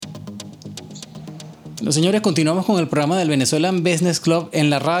Los señores, continuamos con el programa del Venezuelan Business Club en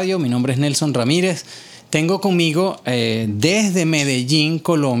la radio. Mi nombre es Nelson Ramírez. Tengo conmigo desde Medellín,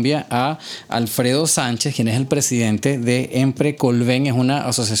 Colombia, a Alfredo Sánchez, quien es el presidente de Emprecolven. Es una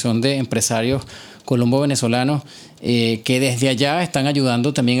asociación de empresarios colombo-venezolanos que desde allá están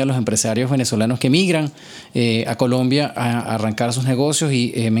ayudando también a los empresarios venezolanos que migran a Colombia a arrancar sus negocios.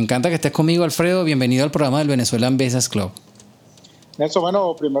 Y me encanta que estés conmigo, Alfredo. Bienvenido al programa del Venezuelan Business Club. Nelson,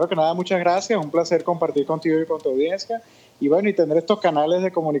 bueno, primero que nada, muchas gracias. Un placer compartir contigo y con tu audiencia. Y bueno, y tener estos canales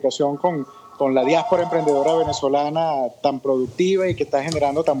de comunicación con la diáspora emprendedora venezolana tan productiva y que está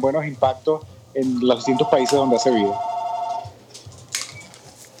generando tan buenos impactos en los distintos países donde hace vida.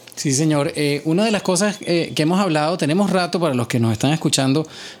 Sí, señor. Una de las cosas que hemos hablado, tenemos rato para los que nos están escuchando,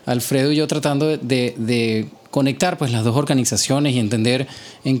 Alfredo y yo tratando de conectar pues las dos organizaciones y entender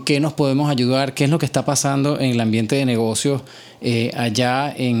en qué nos podemos ayudar, qué es lo que está pasando en el ambiente de negocios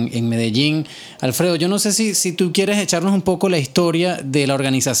allá en Medellín. Alfredo, yo no sé si tú quieres echarnos un poco la historia de la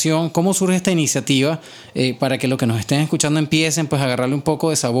organización, cómo surge esta iniciativa, para que los que nos estén escuchando empiecen pues a agarrarle un poco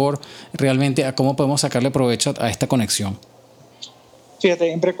de sabor realmente a cómo podemos sacarle provecho a esta conexión.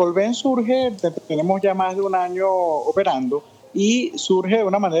 Fíjate, Emprecolven surge, tenemos ya más de un año operando y surge de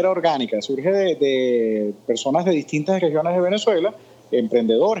una manera orgánica, surge de personas de distintas regiones de Venezuela,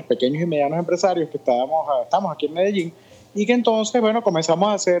 emprendedores, pequeños y medianos empresarios que estamos aquí en Medellín y que entonces, bueno, comenzamos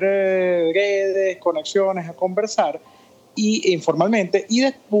a hacer redes, conexiones, a conversar y informalmente. Y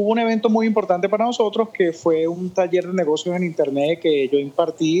hubo un evento muy importante para nosotros que fue un taller de negocios en internet que yo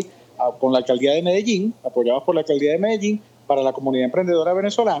impartí con la alcaldía de Medellín, apoyados por la alcaldía de Medellín, para la comunidad emprendedora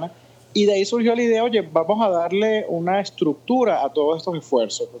venezolana, y de ahí surgió la idea, oye, vamos a darle una estructura a todos estos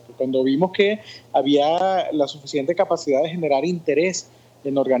esfuerzos, porque cuando vimos que había la suficiente capacidad de generar interés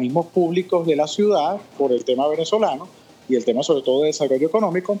en organismos públicos de la ciudad por el tema venezolano y el tema sobre todo de desarrollo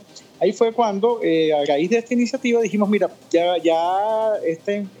económico, ahí fue cuando a raíz de esta iniciativa dijimos, mira, ya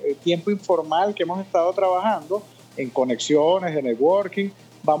este tiempo informal que hemos estado trabajando en conexiones, de networking,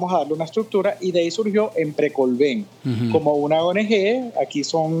 vamos a darle una estructura y de ahí surgió Emprecolven como una ONG. Aquí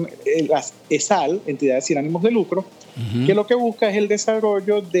son las ESAL, entidades sin ánimos de lucro, que lo que busca es el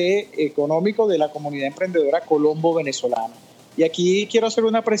desarrollo económico de la comunidad emprendedora colombo-venezolana. Y aquí quiero hacer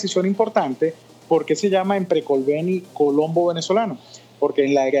una precisión importante, ¿por qué se llama Emprecolven y colombo-venezolano? Porque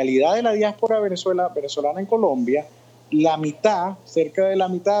en la realidad de la diáspora venezolana en Colombia, cerca de la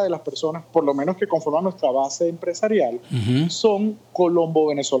mitad de las personas, por lo menos que conforman nuestra base empresarial, son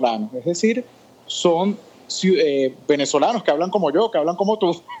colombo-venezolanos. Es decir, son venezolanos que hablan como yo, que hablan como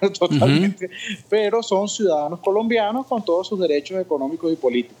tú, totalmente, pero son ciudadanos colombianos con todos sus derechos económicos y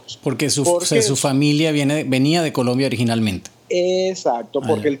políticos. Porque su familia venía de Colombia originalmente. Exacto,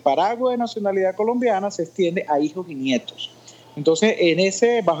 porque el paraguas de nacionalidad colombiana se extiende a hijos y nietos. Entonces,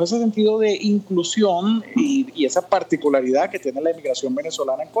 bajo ese sentido de inclusión y esa particularidad que tiene la inmigración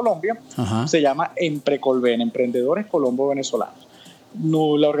venezolana en Colombia, se llama Emprecolven, Emprendedores Colombo-Venezolanos.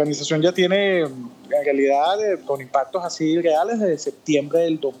 La organización ya tiene, en realidad, con impactos así reales, desde septiembre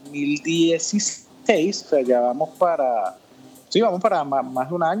del 2016, o sea, ya vamos para más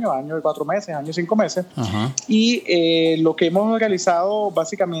de un año y 4 meses, año y 5 meses. Y lo que hemos realizado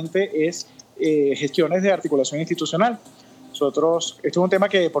básicamente es gestiones de articulación institucional. Nosotros, esto es un tema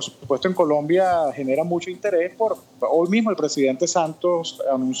que, por supuesto, en Colombia genera mucho interés. Hoy mismo el presidente Santos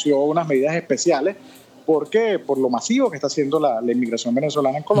anunció unas medidas especiales por lo masivo que está haciendo la inmigración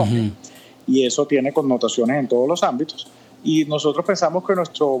venezolana en Colombia. Y eso tiene connotaciones en todos los ámbitos. Y nosotros pensamos que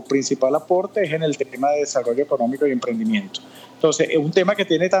nuestro principal aporte es en el tema de desarrollo económico y emprendimiento. Entonces, es un tema que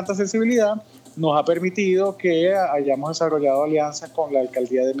tiene tanta sensibilidad, nos ha permitido que hayamos desarrollado alianzas con la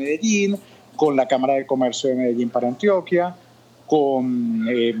alcaldía de Medellín, con la Cámara de Comercio de Medellín para Antioquia, con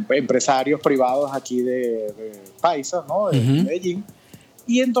empresarios privados aquí de paisas, ¿no? De Medellín.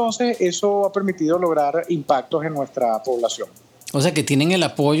 Y entonces eso ha permitido lograr impactos en nuestra población. O sea que tienen el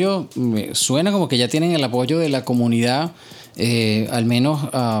apoyo, suena como que ya tienen el apoyo de la comunidad, al menos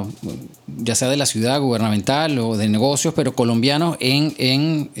ya sea de la ciudad gubernamental o de negocios, pero colombianos,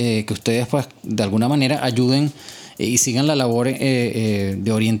 en que ustedes pues de alguna manera ayuden y sigan la labor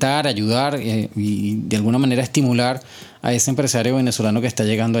de orientar, ayudar y de alguna manera estimular a ese empresario venezolano que está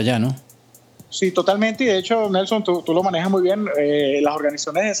llegando allá, ¿no? Sí, totalmente. Y de hecho, Nelson, tú lo manejas muy bien. Las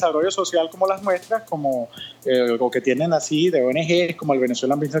organizaciones de desarrollo social como las nuestras, como o que tienen así de ONGs como el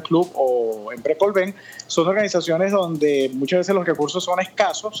Venezuelan Business Club o Emprecolven, son organizaciones donde muchas veces los recursos son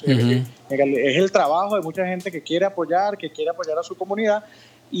escasos. Es el trabajo de mucha gente que quiere apoyar a su comunidad,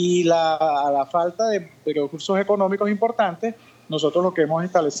 y a la falta de recursos económicos importantes, nosotros lo que hemos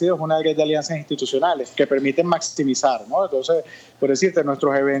establecido es una red de alianzas institucionales que permiten maximizar, ¿no? Entonces, por decirte,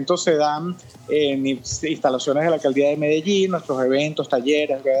 nuestros eventos se dan en instalaciones de la Alcaldía de Medellín, nuestros eventos,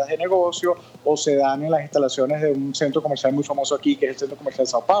 talleres, ruedas de negocio, o se dan en las instalaciones de un centro comercial muy famoso aquí, que es el Centro Comercial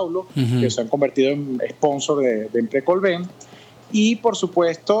Sao Paulo, que se han convertido en sponsor de Emprecolven. Y, por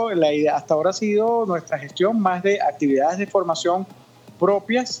supuesto, la idea hasta ahora ha sido nuestra gestión más de actividades de formación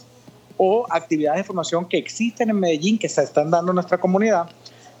propias o actividades de formación que existen en Medellín, que se están dando en nuestra comunidad.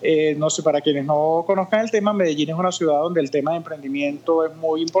 No sé, para quienes no conozcan el tema, Medellín es una ciudad donde el tema de emprendimiento es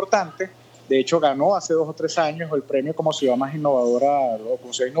muy importante. De hecho, ganó hace 2 o 3 años el premio como ciudad más innovadora o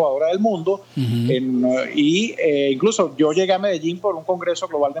como ciudad innovadora del mundo. Incluso yo llegué a Medellín por un congreso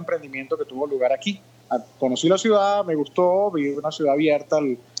global de emprendimiento que tuvo lugar aquí. Conocí la ciudad, me gustó, vi una ciudad abierta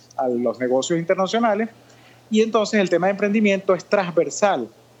a los negocios internacionales. Y entonces el tema de emprendimiento es transversal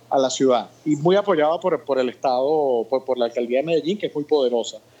a la ciudad y muy apoyado por el Estado, por la Alcaldía de Medellín, que es muy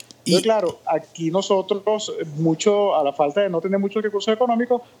poderosa. Entonces, claro, aquí nosotros, mucho a la falta de no tener muchos recursos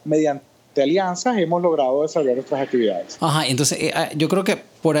económicos, mediante alianzas hemos logrado desarrollar nuestras actividades. Ajá, entonces yo creo que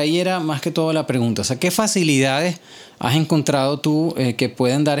por ahí era más que todo la pregunta. O sea, ¿qué facilidades has encontrado tú que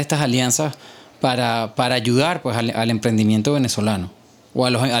pueden dar estas alianzas para ayudar pues, al emprendimiento venezolano o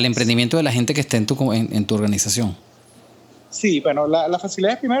al emprendimiento de la gente que esté en tu organización? Sí, bueno, la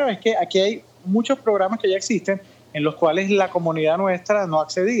facilidad primero es que aquí hay muchos programas que ya existen en los cuales la comunidad nuestra no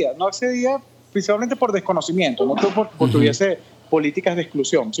accedía principalmente por desconocimiento, no porque tuviese políticas de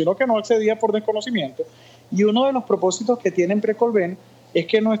exclusión, sino que no accedía por desconocimiento. Y uno de los propósitos que tiene Emprecolven es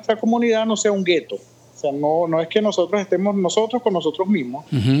que nuestra comunidad no sea un gueto. O sea, no es que nosotros estemos nosotros con nosotros mismos,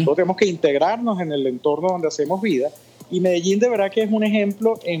 nosotros tenemos que integrarnos en el entorno donde hacemos vida. Y Medellín de verdad que es un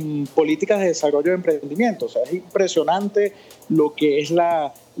ejemplo en políticas de desarrollo de emprendimiento. O sea, es impresionante lo que es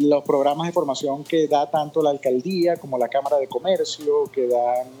los programas de formación que da tanto la alcaldía como la Cámara de Comercio, que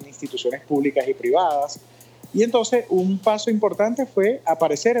dan instituciones públicas y privadas. Y entonces un paso importante fue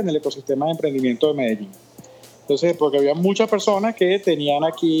aparecer en el ecosistema de emprendimiento de Medellín. Entonces, porque había muchas personas que tenían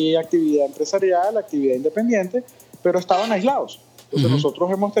aquí actividad empresarial, actividad independiente, pero estaban aislados. Entonces nosotros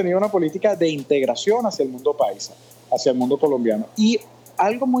hemos tenido una política de integración hacia el mundo paisa, hacia el mundo colombiano. Y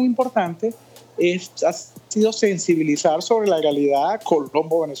algo muy importante ha sido sensibilizar sobre la realidad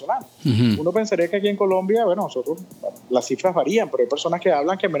colombo-venezolana. Uno pensaría que aquí en Colombia, bueno, las cifras varían, pero hay personas que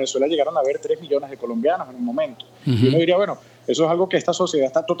hablan que en Venezuela llegaron a haber 3 millones de colombianos en un momento. Y uno diría, bueno, eso es algo que esta sociedad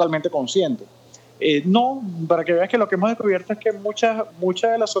está totalmente consciente. No, para que veas que lo que hemos descubierto es que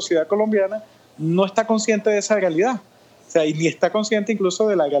mucha de la sociedad colombiana no está consciente de esa realidad. O sea, y ni está consciente incluso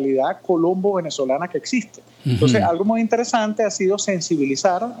de la realidad colombo-venezolana que existe. Entonces, algo muy interesante ha sido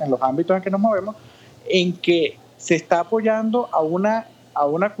sensibilizar en los ámbitos en que nos movemos, en que se está apoyando a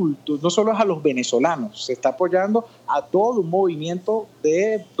una cultura, no solo a los venezolanos, se está apoyando a todo un movimiento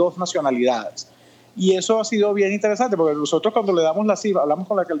de 2 nacionalidades. Y eso ha sido bien interesante, porque nosotros cuando le damos la cifra, hablamos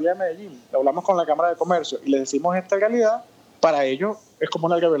con la Alcaldía de Medellín, hablamos con la Cámara de Comercio y le decimos esta realidad, para ellos es como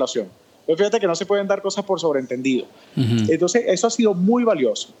una revelación. Pero fíjate que no se pueden dar cosas por sobreentendido. Entonces, eso ha sido muy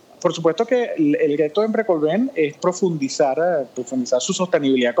valioso. Por supuesto que el reto de Emprecolven es profundizar su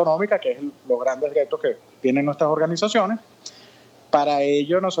sostenibilidad económica, que es los grandes retos que tienen nuestras organizaciones. Para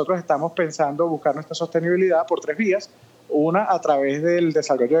ello, nosotros estamos pensando buscar nuestra sostenibilidad por 3 vías. Una, a través del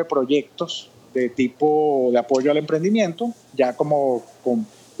desarrollo de proyectos de tipo de apoyo al emprendimiento, ya como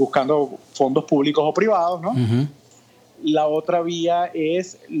buscando fondos públicos o privados, ¿no? La otra vía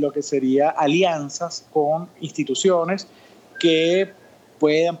es lo que sería alianzas con instituciones que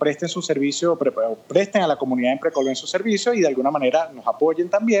presten su servicio, presten a la comunidad de Emprecolven su servicio y de alguna manera nos apoyen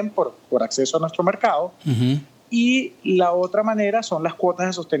también por acceso a nuestro mercado. Y la otra manera son las cuotas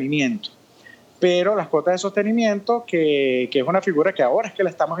de sostenimiento. Pero las cuotas de sostenimiento, que es una figura que ahora es que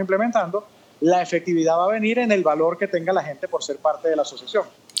la estamos implementando, la efectividad va a venir en el valor que tenga la gente por ser parte de la asociación.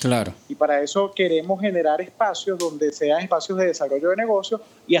 Claro. Y para eso queremos generar espacios donde sean espacios de desarrollo de negocio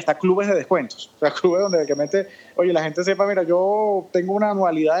y hasta clubes de descuentos. O sea, clubes donde realmente, oye, la gente sepa, mira, yo tengo una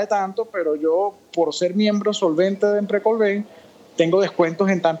anualidad de tanto, pero yo por ser miembro solvente de Emprecolven tengo descuentos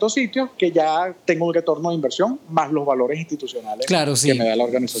en tantos sitios que ya tengo un retorno de inversión más los valores institucionales que me da la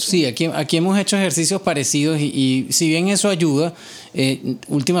organización. Sí, aquí hemos hecho ejercicios parecidos y si bien eso ayuda,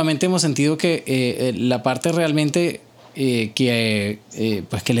 últimamente hemos sentido que la parte realmente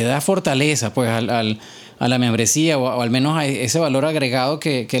pues que le da fortaleza pues a la membresía o al menos a ese valor agregado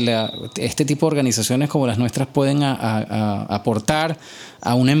que este tipo de organizaciones como las nuestras pueden aportar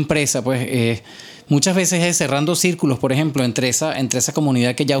a una empresa, pues muchas veces es cerrando círculos, por ejemplo, entre esa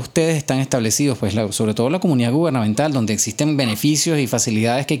comunidad que ya ustedes están establecidos, pues sobre todo la comunidad gubernamental, donde existen beneficios y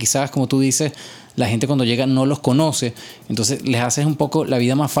facilidades que quizás, como tú dices, la gente cuando llega no los conoce. Entonces les haces un poco la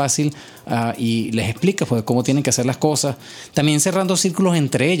vida más fácil y les explicas pues, cómo tienen que hacer las cosas. También cerrando círculos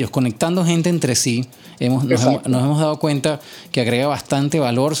entre ellos, conectando gente entre sí. Nos hemos dado cuenta que agrega bastante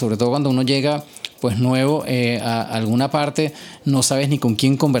valor, sobre todo cuando uno llega pues nuevo a alguna parte, no sabes ni con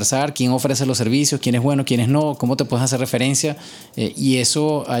quién conversar, quién ofrece los servicios, quién es bueno, quién es no, cómo te puedes hacer referencia, y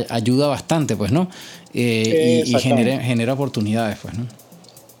eso ayuda bastante, pues, ¿no? Y genera oportunidades, pues, ¿no?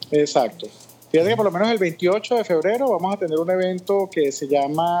 Exacto. Fíjate que por lo menos el 28 de febrero vamos a tener un evento que se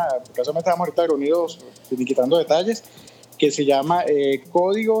llama, casualmente estamos ahorita reunidos, quitando detalles, que se llama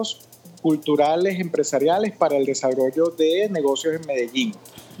Códigos Culturales Empresariales para el Desarrollo de Negocios en Medellín.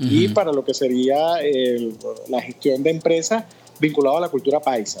 Y para lo que sería la gestión de empresas vinculado a la cultura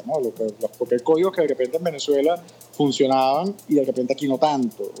paisa, ¿no? Porque hay códigos que de repente en Venezuela funcionaban y de repente aquí no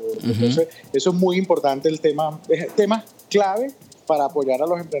tanto. Entonces, eso es muy importante, el tema clave para apoyar a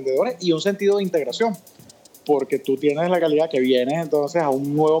los emprendedores y un sentido de integración, porque tú tienes la calidad que vienes entonces a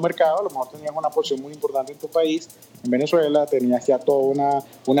un nuevo mercado, a lo mejor tenías una porción muy importante en tu país, en Venezuela, tenías ya toda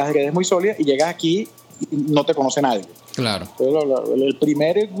unas redes muy sólidas y llegas aquí y no te conoce nadie. Claro. Entonces, el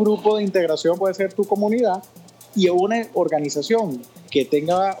primer grupo de integración puede ser tu comunidad y una organización que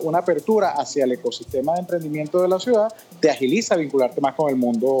tenga una apertura hacia el ecosistema de emprendimiento de la ciudad te agiliza a vincularte más con el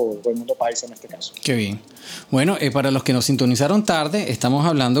mundo paisa en este caso. Qué bien. Bueno, para los que nos sintonizaron tarde, estamos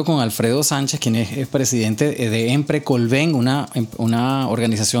hablando con Alfredo Sánchez, quien es presidente de Emprecolven, una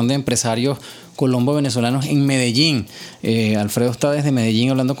organización de empresarios colombo-venezolanos en Medellín. Alfredo está desde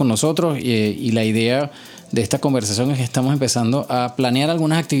Medellín hablando con nosotros y la idea de esta conversación es que estamos empezando a planear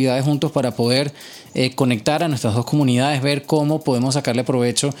algunas actividades juntos para poder conectar a nuestras dos comunidades, ver cómo podemos sacarle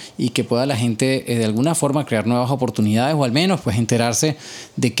provecho y que pueda la gente de alguna forma crear nuevas oportunidades o al menos pues enterarse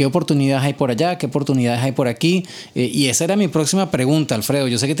de qué oportunidades hay por allá, qué oportunidades hay por aquí. Y esa era mi próxima pregunta, Alfredo.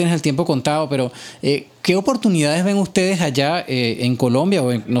 Yo sé que tienes el tiempo contado, pero ¿qué oportunidades ven ustedes allá en Colombia?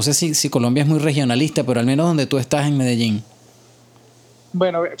 No sé si Colombia es muy regionalista, pero al menos donde tú estás en Medellín.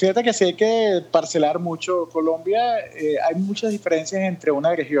 Bueno, fíjate que sí hay que parcelar mucho. Colombia, hay muchas diferencias entre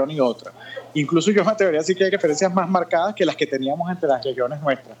una región y otra. Incluso yo me atrevería a decir que hay diferencias más marcadas que las que teníamos entre las regiones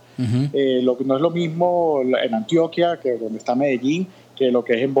nuestras. No es lo mismo en Antioquia, que donde está Medellín, que lo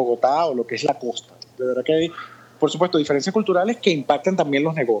que es en Bogotá o lo que es la costa. De verdad que hay, por supuesto, diferencias culturales que impactan también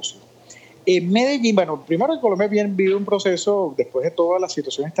los negocios. En Medellín, bueno, primero Colombia vive un proceso, después de todas las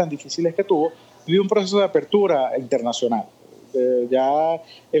situaciones tan difíciles que tuvo, vive un proceso de apertura internacional. Ya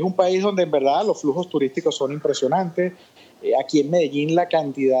es un país donde en verdad los flujos turísticos son impresionantes. Aquí en Medellín la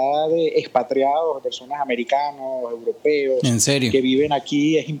cantidad de expatriados, de personas americanos, europeos, ¿en serio? Que viven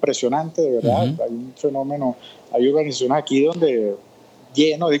aquí es impresionante, de verdad. Hay un fenómeno, hay organizaciones aquí donde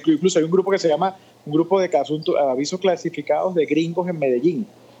lleno, incluso hay un grupo que se llama un grupo de avisos clasificados de gringos en Medellín,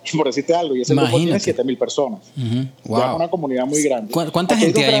 por decirte algo, y ese grupo tiene 7,000 personas. Wow. Ya es una comunidad muy grande. ¿Cuánta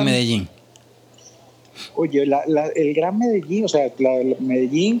gente hay en Medellín? Oye, el Gran Medellín, o sea,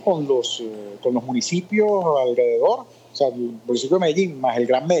 Medellín con los municipios alrededor, o sea, el municipio de Medellín más el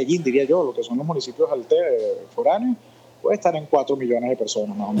Gran Medellín, diría yo, lo que son los municipios foráneos, puede estar en 4 millones de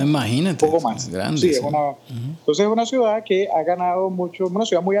personas más o menos. Imagínate. Un poco más. Es grande, sí. Entonces es una ciudad que ha ganado mucho, una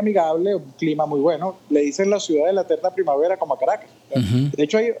ciudad muy amigable, un clima muy bueno. Le dicen la ciudad de la eterna primavera como a Caracas. De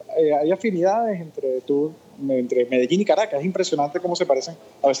hecho, hay afinidades entre Medellín y Caracas. Es impresionante cómo se parecen.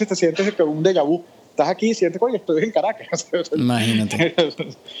 A veces te sientes que un déjà vu. Estás aquí y sientes, oye, estoy en Caracas. Imagínate.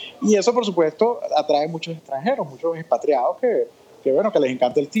 Y eso, por supuesto, atrae muchos extranjeros, muchos expatriados que les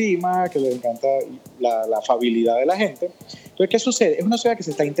encanta el clima, que les encanta la afabilidad de la gente. Entonces, ¿qué sucede? Es una ciudad que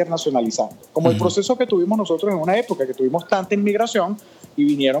se está internacionalizando. Como el proceso que tuvimos nosotros en una época, que tuvimos tanta inmigración y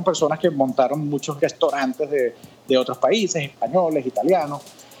vinieron personas que montaron muchos restaurantes de otros países, españoles, italianos.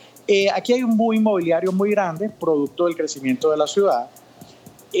 Aquí hay un boom inmobiliario muy grande, producto del crecimiento de la ciudad.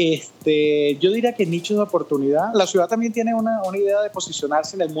 Yo diría que nichos de oportunidad. La ciudad también tiene una idea de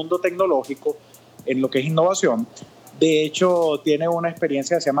posicionarse en el mundo tecnológico, en lo que es innovación. De hecho, tiene una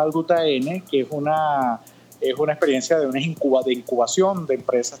experiencia que se llama Ruta N, que es una experiencia de incubación de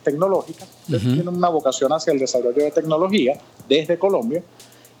empresas tecnológicas. Tiene una vocación hacia el desarrollo de tecnología desde Colombia.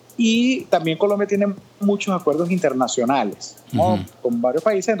 Y también Colombia tiene muchos acuerdos internacionales, ¿no? Con varios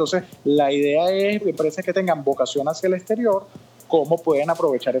países. Entonces, la idea es empresas que tengan vocación hacia el exterior, cómo pueden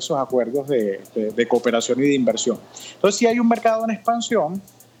aprovechar esos acuerdos de cooperación y de inversión. Entonces, sí hay un mercado en expansión.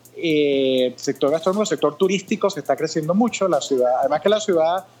 El sector gastronómico, el sector turístico se está creciendo mucho. La ciudad, además que la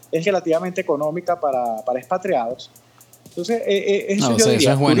ciudad es relativamente económica para expatriados. Entonces, No, eso o yo sea, eso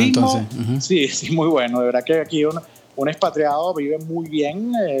diría, es bueno turismo, entonces. sí, sí, muy bueno. De verdad que aquí un expatriado vive muy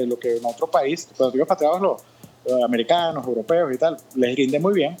bien, lo que en otro país, cuando digo expatriados, los americanos, europeos y tal, les rinde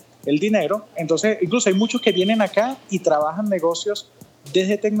muy bien el dinero. Entonces, incluso hay muchos que vienen acá y trabajan negocios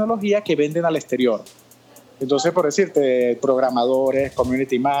desde tecnología que venden al exterior. Entonces, por decirte, programadores,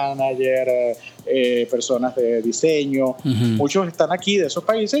 community manager, personas de diseño, muchos están aquí de esos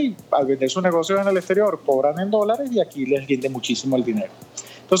países y al vender sus negocios en el exterior cobran en dólares y aquí les rinde muchísimo el dinero.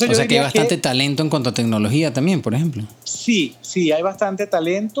 Entonces, O yo sea que hay diría bastante que talento en cuanto a tecnología también, por ejemplo. sí, sí, hay bastante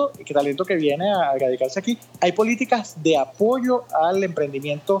talento, talento que viene a radicarse aquí. Hay políticas de apoyo al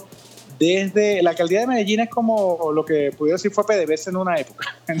emprendimiento. Desde la alcaldía de Medellín es como lo que pudiera decir fue PDVSA en una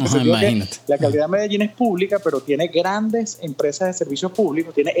época, en el sentido que Imagínate. la alcaldía de Medellín es pública, pero tiene grandes empresas de servicios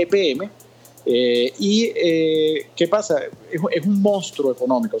públicos, tiene EPM, ¿qué pasa? Es un monstruo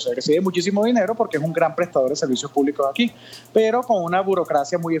económico, o sea, recibe muchísimo dinero porque es un gran prestador de servicios públicos aquí, pero con una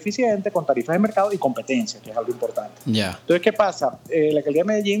burocracia muy eficiente, con tarifas de mercado y competencia, que es algo importante. Ya. Entonces, ¿qué pasa? La alcaldía de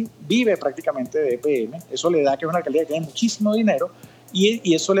Medellín vive prácticamente de EPM, eso le da que es una alcaldía que tiene muchísimo dinero,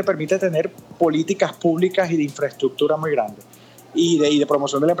 y eso le permite tener políticas públicas y de infraestructura muy grandes y de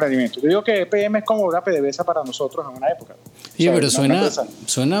promoción del emprendimiento. Yo digo que EPM es como una PDVSA para nosotros en una época. Sí, o sea, pero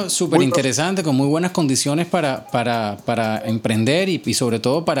suena súper interesante, con muy buenas condiciones para emprender y sobre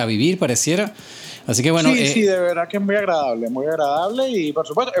todo para vivir, pareciera. Así que bueno. Sí, de verdad que es muy agradable y por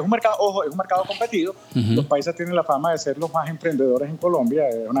supuesto es un mercado, ojo, es un mercado competido. Los países tienen la fama de ser los más emprendedores en Colombia,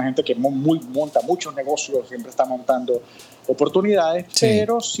 es una gente que monta muchos negocios, siempre está montando oportunidades,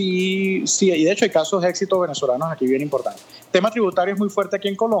 pero sí, y de hecho hay casos de éxito venezolanos aquí bien importantes. El tema tributario es muy fuerte aquí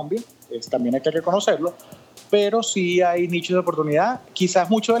en Colombia, también hay que reconocerlo, pero sí hay nichos de oportunidad. Quizás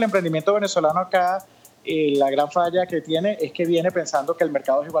mucho del emprendimiento venezolano acá, la gran falla que tiene es que viene pensando que el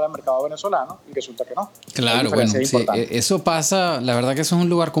mercado es igual al mercado venezolano y resulta que no. Claro, bueno, sí, eso pasa, la verdad que eso es un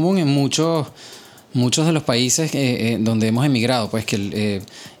lugar común en muchos de los países donde hemos emigrado, pues y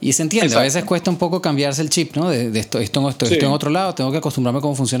se entiende. Exacto. A veces cuesta un poco cambiarse el chip, ¿no? De esto en otro lado, tengo que acostumbrarme a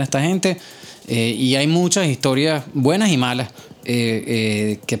cómo funciona esta gente, y hay muchas historias buenas y malas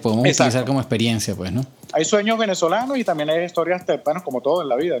que podemos utilizar como experiencia, pues, ¿no? Hay sueños venezolanos y también hay historias, bueno, como todo en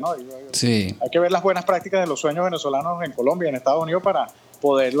la vida, ¿no? Sí. Hay que ver las buenas prácticas de los sueños venezolanos en Colombia y en Estados Unidos para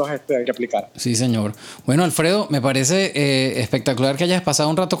poderlos replicar. Sí, señor. Bueno, Alfredo, me parece espectacular que hayas pasado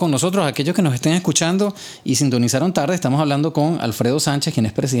un rato con nosotros. Aquellos que nos estén escuchando y sintonizaron tarde, estamos hablando con Alfredo Sánchez, quien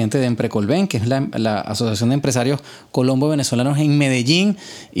es presidente de Emprecolven, que es la Asociación de Empresarios Colombo-Venezolanos en Medellín.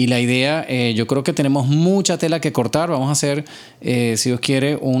 Y la idea, yo creo que tenemos mucha tela que cortar. Vamos a hacer, si Dios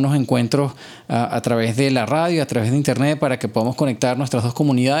quiere, unos encuentros a través de la radio, a través de internet, para que podamos conectar nuestras dos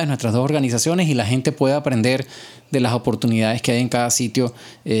comunidades, nuestras dos organizaciones, y la gente pueda aprender de las oportunidades que hay en cada sitio,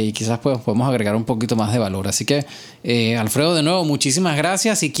 y quizás podemos agregar un poquito más de valor. Así que, Alfredo, de nuevo, muchísimas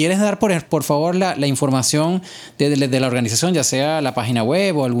gracias. Si quieres dar por favor la información de la organización, ya sea la página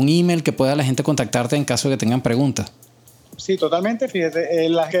web o algún email que pueda la gente contactarte en caso de que tengan preguntas. Sí, totalmente. Fíjate,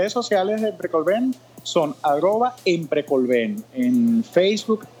 las redes sociales de Emprecolven son @Emprecolven en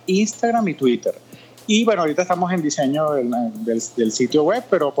Facebook, Instagram y Twitter. Y bueno, ahorita estamos en diseño del sitio web,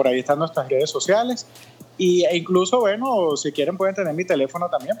 pero por ahí están nuestras redes sociales. E incluso, bueno, si quieren pueden tener mi teléfono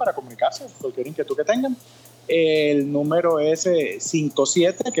también para comunicarse, cualquier inquietud que tengan. El número es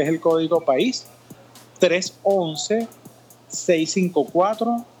 57, que es el código país,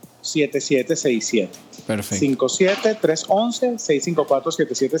 311-654-7767. Perfecto.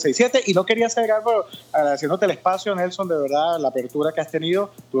 57-311-654-7767. Y no quería hacer algo agradeciéndote el espacio, Nelson, de verdad, la apertura que has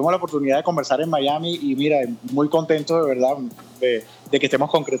tenido. Tuvimos la oportunidad de conversar en Miami y mira, muy contento de verdad de que estemos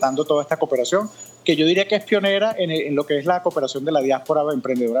concretando toda esta cooperación, que yo diría que es pionera en lo que es la cooperación de la diáspora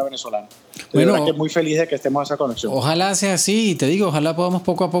emprendedora venezolana. Bueno, verdad que muy feliz de que estemos en esa conexión. Ojalá sea así, y te digo, ojalá podamos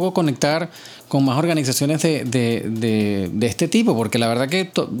poco a poco conectar con más organizaciones de este tipo, porque la verdad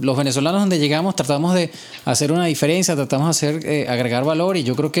que los venezolanos donde llegamos tratamos de hacer una diferencia, tratamos de agregar valor, y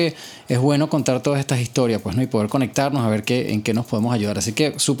yo creo que es bueno contar todas estas historias, pues, ¿no? Y poder conectarnos a ver en qué nos podemos ayudar. Así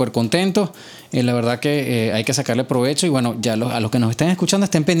que súper contentos, la verdad que hay que sacarle provecho, y bueno, ya a los que nos estén escuchando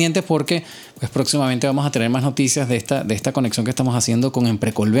estén pendientes, porque pues próximamente vamos a tener más noticias de esta conexión que estamos haciendo con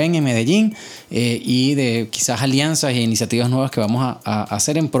Emprecolven en Medellín, y de quizás alianzas e iniciativas nuevas que vamos a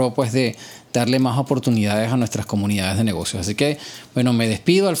hacer en pro, pues, de darle más oportunidades a nuestras comunidades de negocios. Así que, bueno, me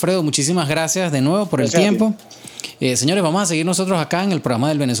despido, Alfredo. Muchísimas gracias de nuevo por el tiempo. Señores, vamos a seguir nosotros acá en el programa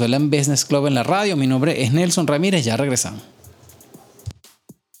del Venezuelan Business Club en la radio. Mi nombre es Nelson Ramírez. Ya regresamos.